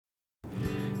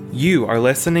You are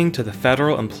listening to the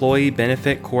Federal Employee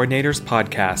Benefit Coordinators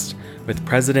Podcast with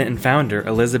President and Founder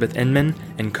Elizabeth Inman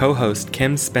and co-host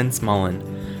Kim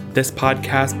Spence-Mullen. This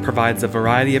podcast provides a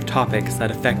variety of topics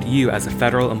that affect you as a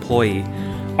federal employee.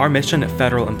 Our mission at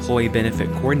Federal Employee Benefit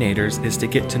Coordinators is to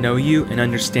get to know you and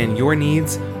understand your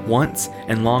needs, wants,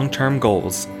 and long-term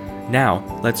goals. Now,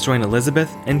 let's join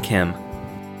Elizabeth and Kim.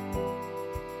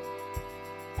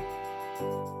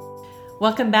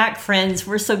 Welcome back, friends.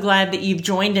 We're so glad that you've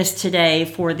joined us today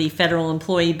for the Federal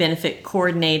Employee Benefit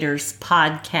Coordinators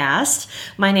podcast.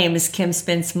 My name is Kim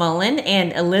Spence-Mullen,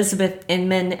 and Elizabeth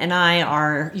Inman and I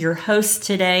are your hosts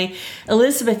today.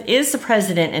 Elizabeth is the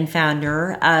president and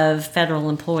founder of Federal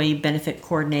Employee Benefit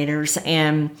Coordinators,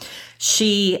 and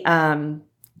she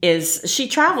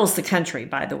travels the country,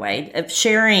 by the way, of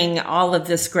sharing all of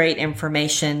this great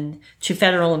information to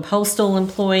federal and postal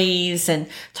employees and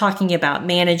talking about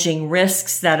managing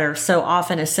risks that are so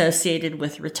often associated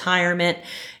with retirement.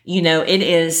 You know, it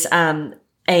is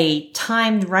a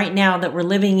time right now that we're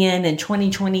living in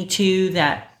 2022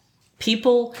 that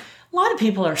a lot of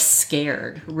people are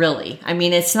scared, really. I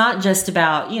mean, it's not just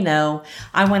about,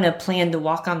 I want to plan to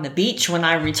walk on the beach when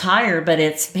I retire, but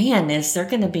it's, is there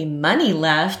going to be money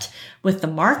left with the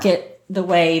market the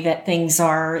way that things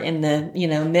are in the,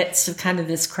 midst of kind of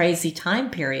this crazy time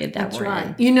period that we're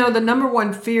in? The number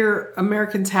one fear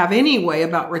Americans have anyway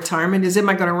about retirement is, am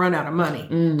I going to run out of money?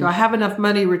 Do I have enough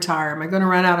money to retire? Am I going to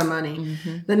run out of money?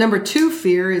 Mm-hmm. The number two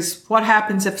fear is what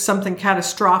happens if something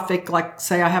catastrophic, like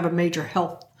say I have a major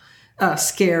health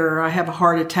scare, or I have a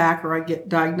heart attack, or I get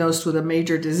diagnosed with a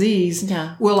major disease.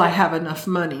 Yeah. Will I have enough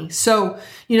money? So,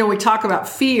 we talk about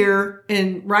fear,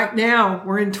 and right now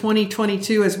we're in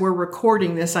 2022 as we're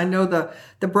recording this. I know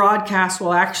the broadcast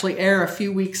will actually air a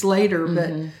few weeks later, but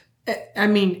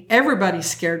everybody's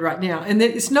scared right now. And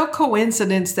it's no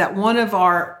coincidence that one of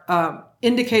our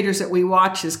indicators that we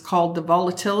watch is called the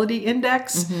volatility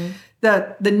index. Mm-hmm.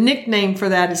 The nickname for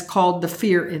that is called the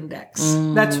fear index.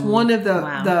 That's one of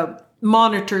the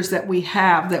monitors that we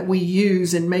have that we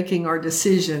use in making our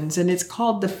decisions, and it's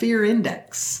called the fear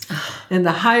index. And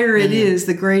the higher it is,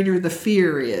 the greater the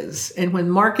fear is. And when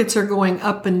markets are going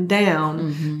up and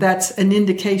down, that's an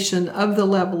indication of the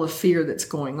level of fear that's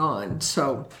going on.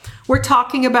 So we're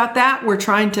talking about that. We're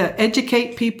trying to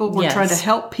educate people. We're trying to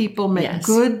help people make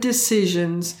good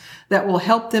decisions that will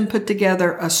help them put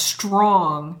together a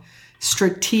strong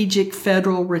strategic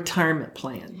federal retirement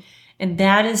plan. And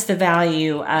that is the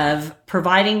value of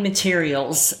providing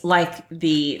materials like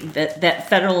that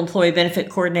Federal Employee Benefit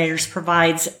Coordinators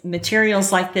provides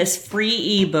materials like this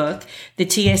free ebook, the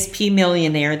TSP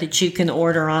Millionaire, that you can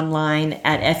order online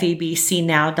at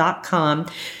febcnow.com.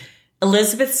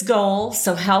 Elizabeth's goal,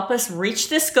 so help us reach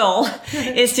this goal,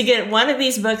 is to get one of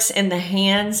these books in the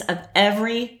hands of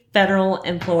every federal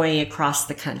employee across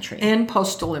the country. And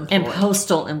postal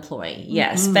employee.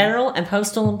 Yes. Mm-hmm. Federal and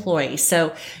postal employee.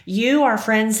 So you, our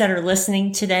friends that are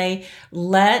listening today,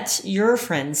 let your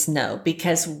friends know,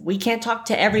 because we can't talk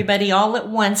to everybody all at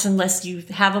once unless you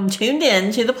have them tuned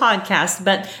in to the podcast.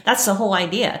 But that's the whole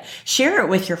idea. Share it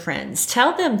with your friends.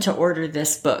 Tell them to order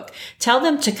this book. Tell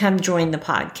them to come join the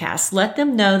podcast. Let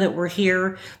them know that we're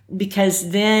here, because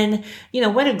then,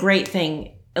 what a great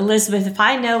thing. Elizabeth, if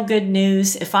I know good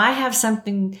news, if I have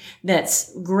something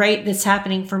that's great that's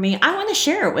happening for me, I want to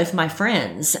share it with my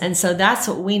friends. And so that's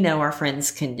what we know our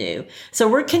friends can do. So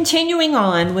we're continuing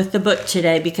on with the book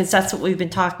today, because that's what we've been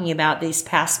talking about these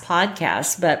past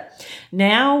podcasts. But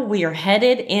now we are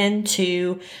headed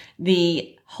into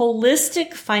the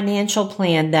holistic financial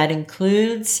plan that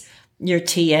includes your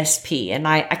TSP. And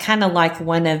I kind of like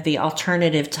one of the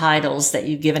alternative titles that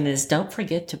you've given is, don't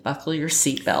forget to buckle your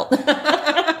seatbelt.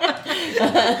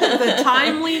 The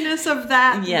timeliness of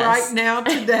that right now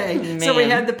today. So we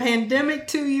had the pandemic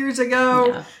 2 years ago.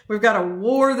 Yeah. We've got a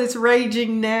war that's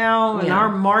raging now, and our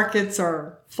markets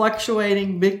are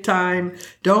fluctuating big time.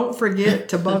 Don't forget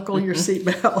to buckle your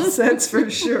seatbelts. That's for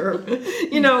sure.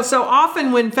 So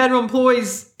often when federal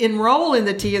employees enroll in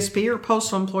the TSP, or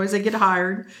postal employees, they get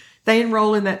hired, they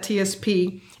enroll in that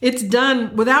TSP. It's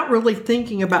done without really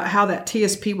thinking about how that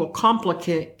TSP will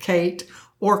complicate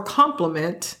or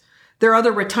complement their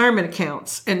other retirement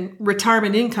accounts and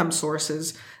retirement income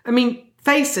sources.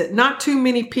 Face it, not too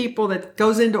many people that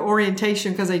goes into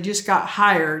orientation because they just got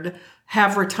hired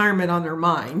have retirement on their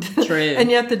mind. True.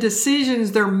 And yet the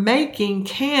decisions they're making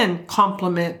can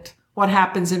complement what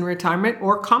happens in retirement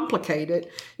or complicate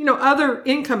it. Other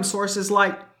income sources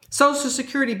like Social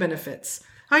Security benefits.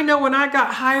 I know when I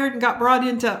got hired and got brought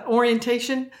into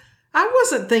orientation, I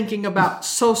wasn't thinking about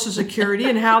Social Security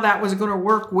and how that was going to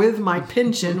work with my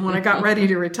pension when I got ready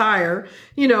to retire.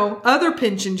 You know, other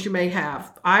pensions you may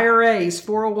have, IRAs,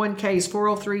 401ks,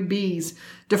 403bs,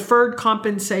 deferred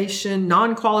compensation,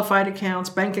 non-qualified accounts,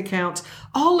 bank accounts.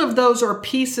 All of those are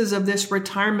pieces of this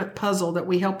retirement puzzle that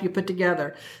we help you put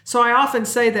together. So I often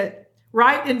say that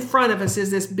right in front of us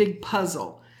is this big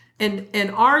puzzle. And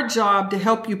our job to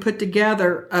help you put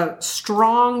together a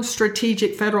strong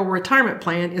strategic federal retirement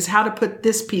plan is how to put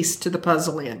this piece to the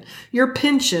puzzle in. Your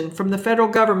pension from the federal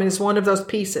government is one of those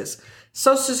pieces.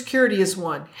 Social Security is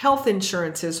one. Health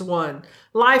insurance is one.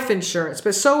 Life insurance.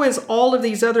 But so is all of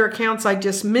these other accounts I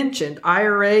just mentioned.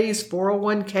 IRAs,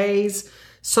 401ks,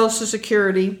 Social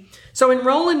Security. So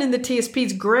enrolling in the TSP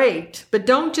is great, but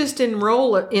don't just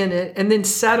enroll in it and then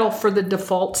settle for the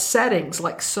default settings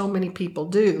like so many people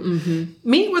do. Mm-hmm.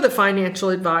 Meet with a financial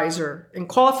advisor and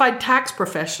qualified tax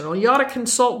professional. You ought to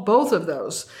consult both of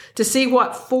those to see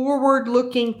what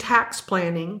forward-looking tax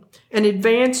planning and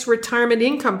advanced retirement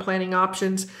income planning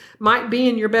options might be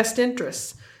in your best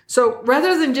interests. So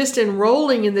rather than just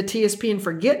enrolling in the TSP and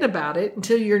forgetting about it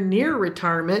until you're near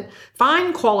retirement,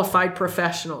 find qualified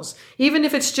professionals, even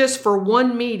if it's just for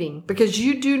one meeting, because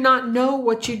you do not know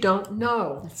what you don't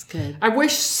know. That's good. I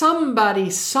wish somebody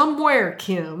somewhere,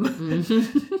 Kim,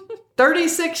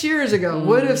 36 years ago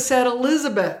would have said,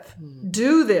 Elizabeth,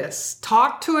 do this.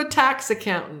 Talk to a tax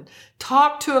accountant.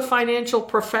 Talk to a financial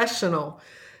professional.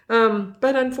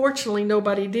 But unfortunately,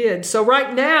 nobody did. So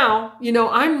right now, you know,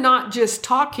 I'm not just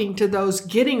talking to those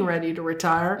getting ready to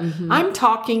retire. Mm-hmm. I'm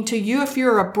talking to you if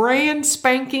you're a brand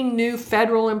spanking new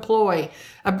federal employee,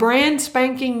 a brand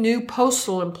spanking new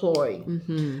postal employee.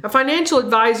 Mm-hmm. A financial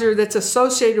advisor that's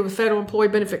associated with federal employee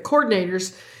benefit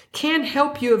coordinators can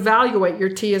help you evaluate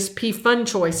your TSP fund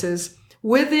choices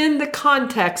within the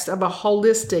context of a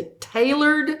holistic,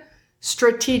 tailored,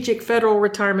 strategic federal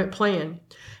retirement plan.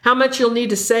 How much you'll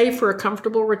need to save for a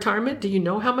comfortable retirement? Do you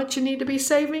know how much you need to be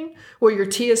saving? Will your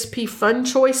TSP fund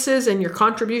choices and your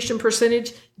contribution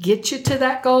percentage get you to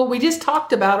that goal? We just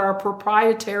talked about our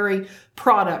proprietary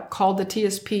product called the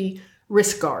TSP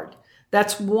Risk Guard.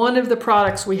 That's one of the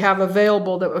products we have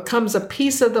available that becomes a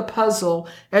piece of the puzzle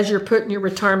as you're putting your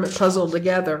retirement puzzle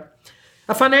together.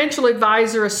 A financial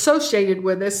advisor associated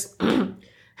with this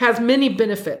has many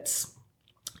benefits.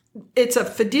 It's a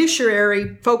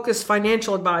fiduciary-focused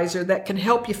financial advisor that can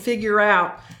help you figure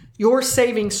out your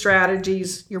saving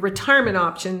strategies, your retirement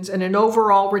options, and an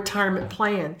overall retirement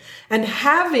plan. And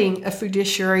having a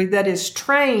fiduciary that is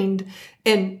trained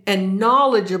and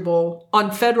knowledgeable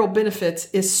on federal benefits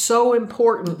is so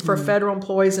important for federal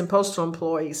employees and postal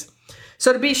employees.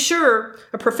 So to be sure,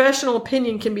 a professional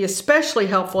opinion can be especially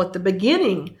helpful at the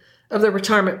beginning of the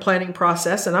retirement planning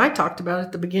process, and I talked about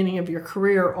at the beginning of your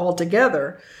career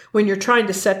altogether, when you're trying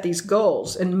to set these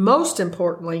goals. And most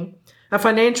importantly, a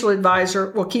financial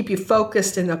advisor will keep you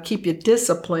focused and they'll keep you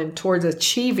disciplined towards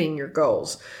achieving your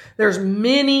goals. There's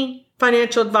many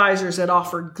financial advisors that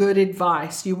offer good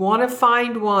advice. You want to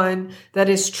find one that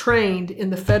is trained in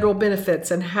the federal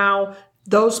benefits and how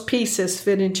those pieces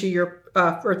fit into your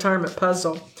retirement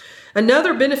puzzle.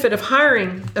 Another benefit of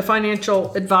hiring a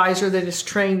financial advisor that is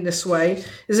trained this way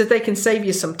is that they can save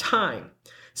you some time.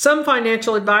 Some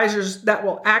financial advisors that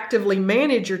will actively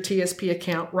manage your TSP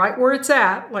account right where it's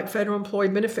at, like federal employee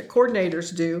benefit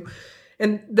coordinators do,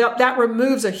 and that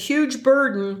removes a huge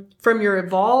burden from your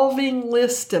evolving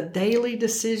list of daily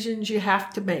decisions you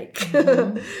have to make.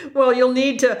 Mm-hmm. Well, you'll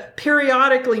need to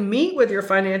periodically meet with your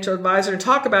financial advisor and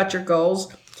talk about your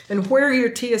goals and where your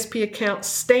TSP account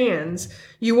stands.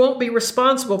 You won't be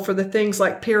responsible for the things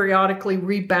like periodically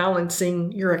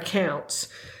rebalancing your accounts,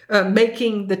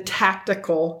 making the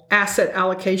tactical asset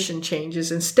allocation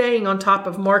changes, and staying on top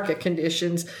of market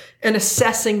conditions and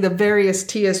assessing the various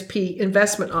TSP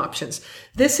investment options.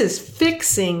 This is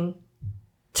fixing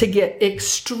to get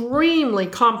extremely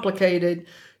complicated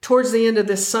towards the end of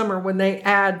this summer when they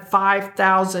add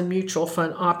 5,000 mutual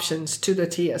fund options to the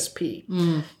TSP.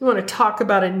 You want to talk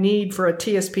about a need for a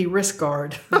TSP risk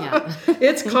guard. Yeah.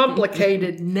 It's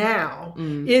complicated now.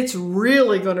 It's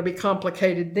really going to be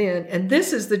complicated then. And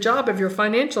this is the job of your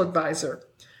financial advisor.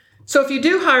 So if you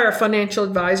do hire a financial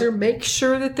advisor, make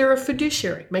sure that they're a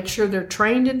fiduciary. Make sure they're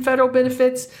trained in federal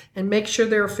benefits and make sure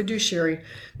they're a fiduciary.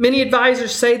 Many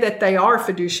advisors say that they are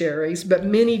fiduciaries, but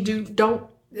many don't.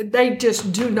 They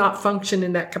just do not function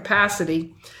in that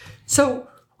capacity. So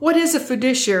what is a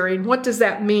fiduciary and what does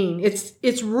that mean?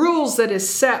 It's rules that is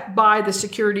set by the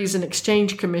Securities and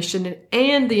Exchange Commission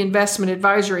and the Investment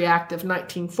Advisory Act of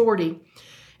 1940.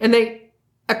 And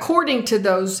according to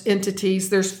those entities,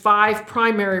 there's 5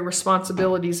 primary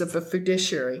responsibilities of a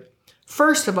fiduciary.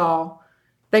 First of all,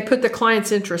 they put the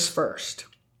client's interest first.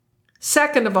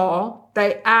 Second of all,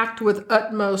 they act with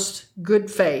utmost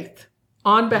good faith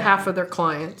on behalf of their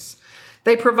clients.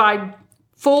 They provide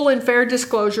full and fair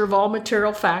disclosure of all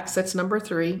material facts. That's number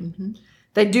 3. Mm-hmm.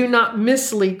 They do not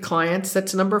mislead clients.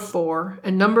 That's number 4.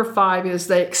 And number 5 is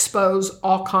they expose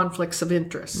all conflicts of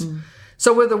interest.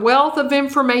 So with a wealth of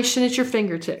information at your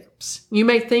fingertips, you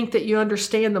may think that you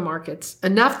understand the markets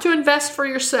enough to invest for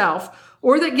yourself,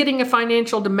 or that getting a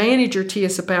financial to manage your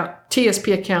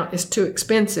TSP account is too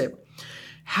expensive.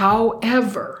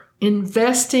 However,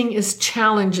 investing is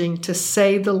challenging to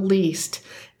say the least,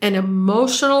 and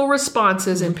emotional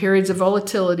responses in periods of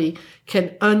volatility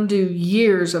can undo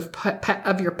years of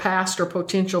your past or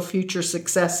potential future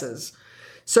successes.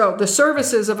 So the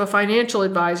services of a financial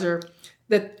advisor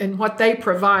and what they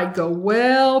provide go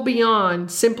well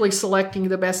beyond simply selecting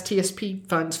the best TSP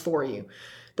funds for you.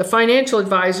 The financial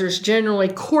advisors generally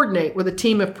coordinate with a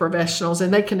team of professionals,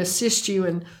 and they can assist you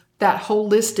in that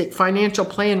holistic financial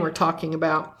plan we're talking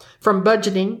about, from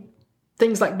budgeting,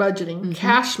 things like budgeting,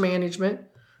 cash management,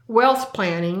 wealth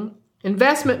planning,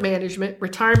 investment management,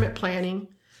 retirement planning,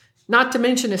 not to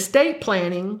mention estate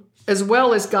planning, as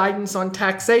well as guidance on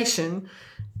taxation,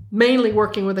 mainly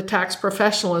working with a tax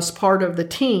professional as part of the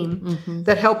team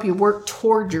that help you work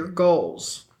toward your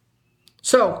goals.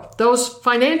 So those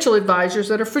financial advisors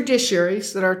that are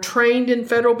fiduciaries, that are trained in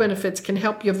federal benefits, can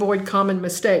help you avoid common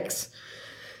mistakes.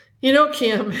 You know,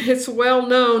 Kim, it's well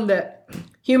known that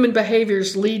human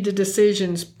behaviors lead to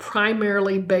decisions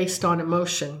primarily based on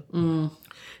emotion.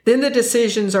 Then the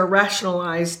decisions are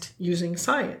rationalized using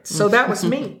science. So that was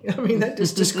me. I mean, that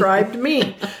just described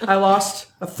me. I lost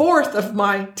a fourth of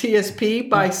my TSP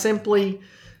by simply,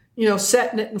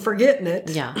 setting it and forgetting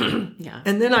it. Yeah.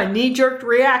 And then I knee-jerked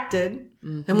reacted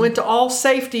and went to all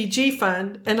safety G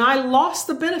fund, and I lost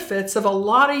the benefits of a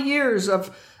lot of years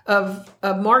of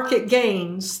market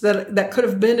gains that could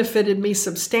have benefited me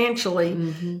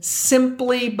substantially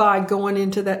simply by going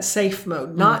into that safe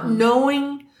mode, not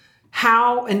knowing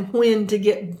how and when to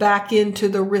get back into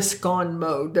the risk on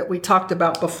mode that we talked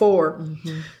about before.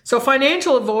 So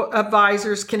financial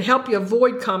advisors can help you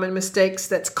avoid common mistakes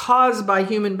that's caused by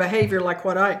human behavior, like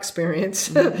what I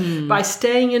experienced, by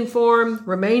staying informed,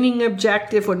 remaining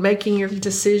objective when making your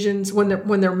decisions,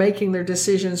 when they're making their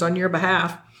decisions on your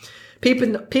behalf.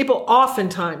 People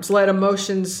oftentimes let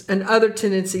emotions and other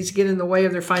tendencies get in the way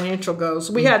of their financial goals.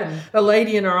 We had a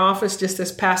lady in our office just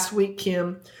this past week,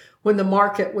 Kim, when the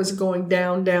market was going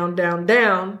down, down, down,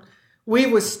 down. We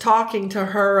was talking to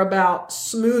her about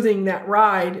smoothing that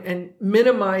ride and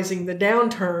minimizing the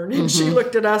downturn. And she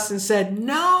looked at us and said,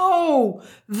 "No,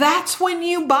 that's when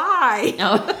you buy."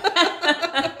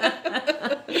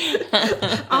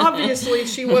 Obviously,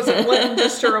 she wasn't letting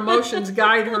just her emotions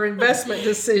guide her investment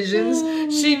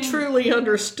decisions. She truly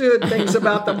understood things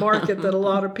about the market that a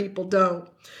lot of people don't.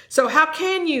 So how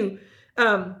can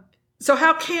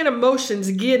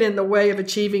emotions get in the way of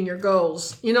achieving your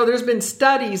goals? There's been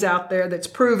studies out there that's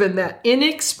proven that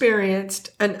inexperienced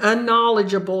and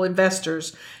unknowledgeable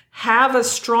investors have a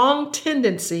strong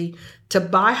tendency to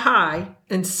buy high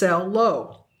and sell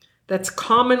low. That's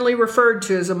commonly referred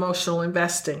to as emotional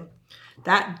investing.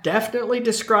 That definitely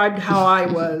described how I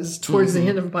was towards the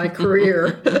end of my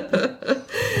career.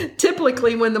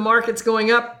 Typically, when the market's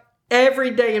going up,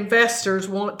 everyday investors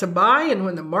want to buy, and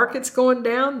when the market's going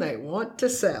down, they want to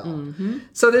sell.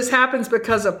 So this happens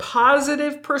because a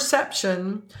positive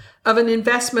perception of an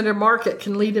investment or market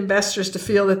can lead investors to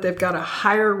feel that they've got a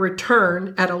higher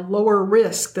return at a lower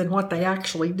risk than what they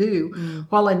actually do,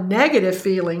 while a negative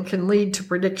feeling can lead to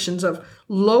predictions of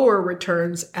lower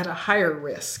returns at a higher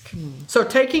risk. So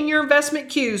taking your investment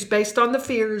cues based on the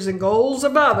fears and goals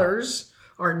of others,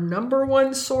 our number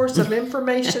one source of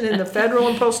information in the federal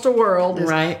and postal world is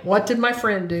what did my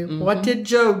friend do? What did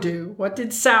Joe do? What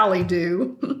did Sally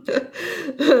do?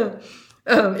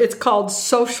 It's called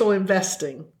social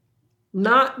investing.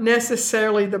 Not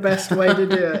necessarily the best way to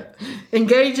do it.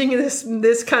 Engaging in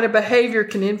this kind of behavior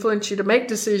can influence you to make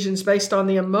decisions based on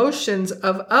the emotions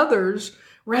of others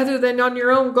rather than on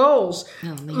your own goals.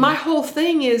 My whole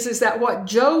thing is that what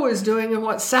Joe is doing and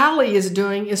what Sally is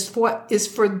doing is what is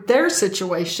for their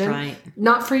situation,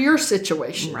 not for your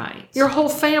situation. Your whole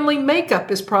family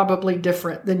makeup is probably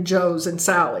different than Joe's and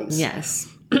Sally's. Yes.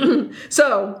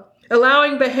 So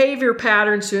allowing behavior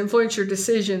patterns to influence your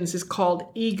decisions is called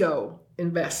ego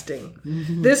investing.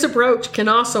 This approach can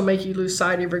also make you lose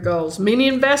sight of your goals. Many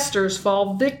investors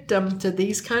fall victim to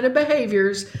these kind of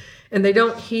behaviors and they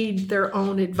don't heed their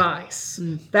own advice.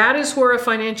 That is where a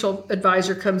financial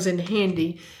advisor comes in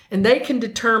handy, and they can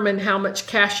determine how much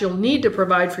cash you'll need to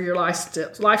provide for your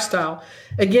lifestyle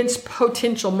against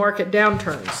potential market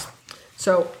downturns.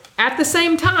 So at the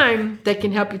same time, they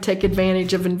can help you take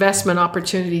advantage of investment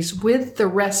opportunities with the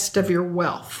rest of your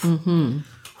wealth.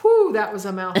 Whew, that was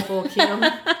a mouthful, Kim.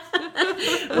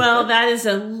 Well, that is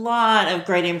a lot of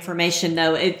great information,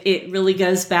 though. It really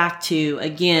goes back to,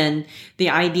 again,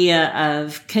 the idea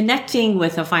of connecting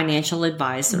with a financial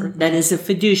advisor that is a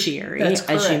fiduciary,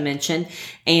 as you mentioned,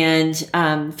 and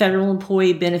Federal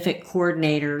Employee Benefit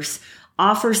Coordinators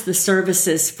offers the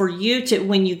services for you to,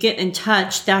 when you get in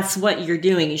touch, that's what you're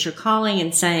doing, is you're calling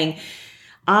and saying,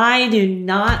 I do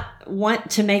not want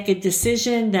to make a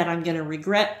decision that I'm going to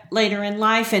regret later in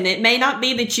life. And it may not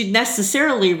be that you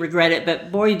necessarily regret it,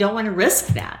 but boy, you don't want to risk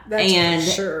that. That's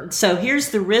for sure. So here's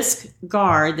the Risk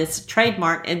Guard that's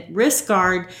trademarked, and Risk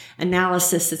Guard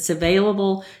analysis that's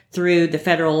available through the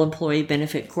Federal Employee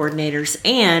Benefit Coordinators.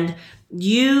 And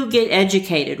you get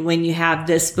educated when you have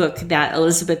this book that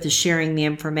Elizabeth is sharing the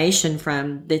information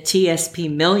from, the TSP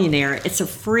Millionaire. It's a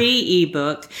free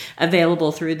ebook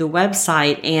available through the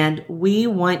website, and we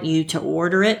want you to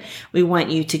order it. We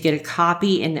want you to get a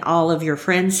copy in all of your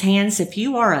friends' hands. If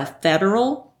you are a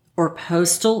federal or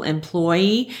postal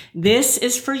employee, this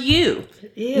is for you.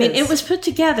 I mean, it was put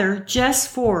together just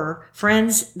for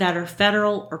friends that are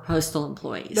federal or postal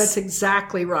employees. That's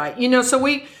exactly right. You know, so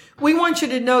we want you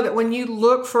to know that when you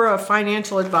look for a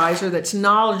financial advisor that's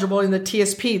knowledgeable in the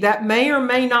TSP, that may or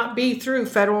may not be through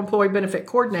Federal Employee Benefit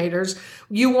Coordinators.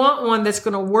 You want one that's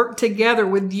going to work together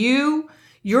with you,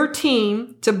 your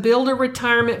team, to build a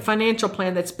retirement financial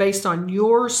plan that's based on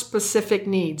your specific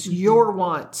needs, your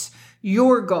wants,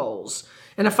 your goals.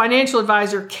 And a financial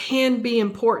advisor can be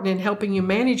important in helping you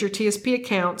manage your TSP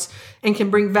accounts and can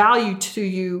bring value to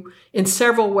you in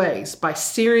several ways: by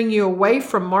steering you away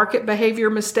from market behavior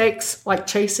mistakes like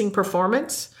chasing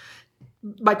performance,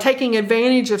 by taking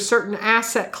advantage of certain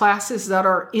asset classes that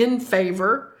are in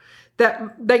favor,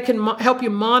 that they can help you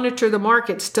monitor the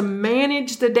markets to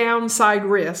manage the downside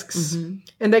risks,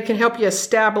 and they can help you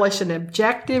establish an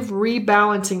objective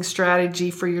rebalancing strategy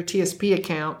for your TSP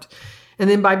account. And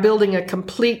then by building a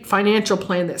complete financial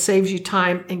plan that saves you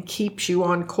time and keeps you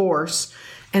on course.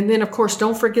 And then, of course,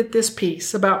 don't forget this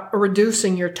piece about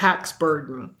reducing your tax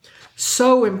burden.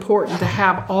 So important to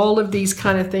have all of these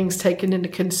kind of things taken into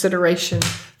consideration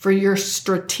for your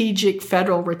strategic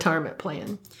federal retirement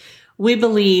plan. We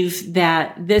believe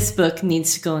that this book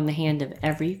needs to go in the hand of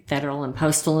every federal and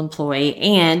postal employee,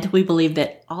 and we believe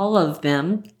that all of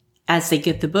them, as they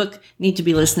get the book, need to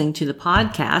be listening to the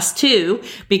podcast too,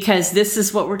 because this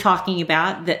is what we're talking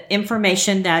about, the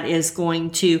information that is going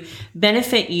to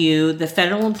benefit you. The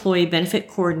Federal Employee Benefit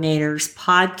Coordinators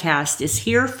podcast is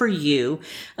here for you.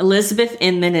 Elizabeth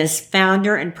Inman is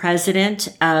founder and president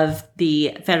of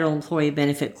the Federal Employee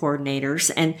Benefit Coordinators.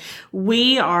 And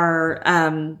we are,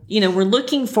 we're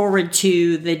looking forward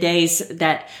to the days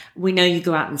that we know you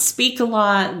go out and speak a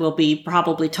lot. We'll be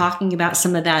probably talking about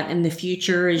some of that in the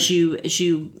future as you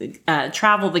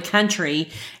travel the country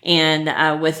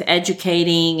and with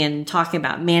educating and talking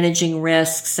about managing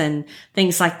risks and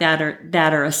things like that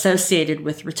are associated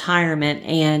with retirement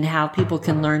and how people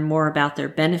can learn more about their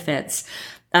benefits.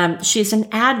 She's an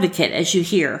advocate, as you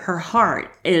hear. Her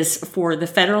heart is for the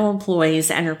federal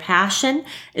employees, and her passion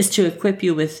is to equip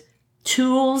you with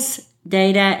tools,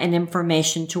 data, and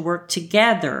information to work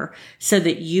together so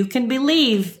that you can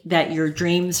believe that your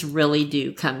dreams really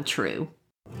do come true.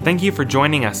 Thank you for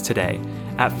joining us today.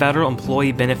 At Federal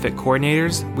Employee Benefit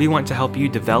Coordinators, we want to help you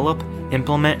develop,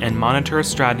 implement, and monitor a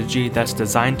strategy that's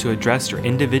designed to address your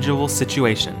individual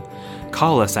situation.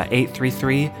 Call us at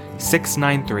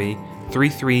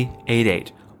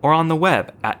 833-693-3388 or on the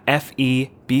web at febcnow.com.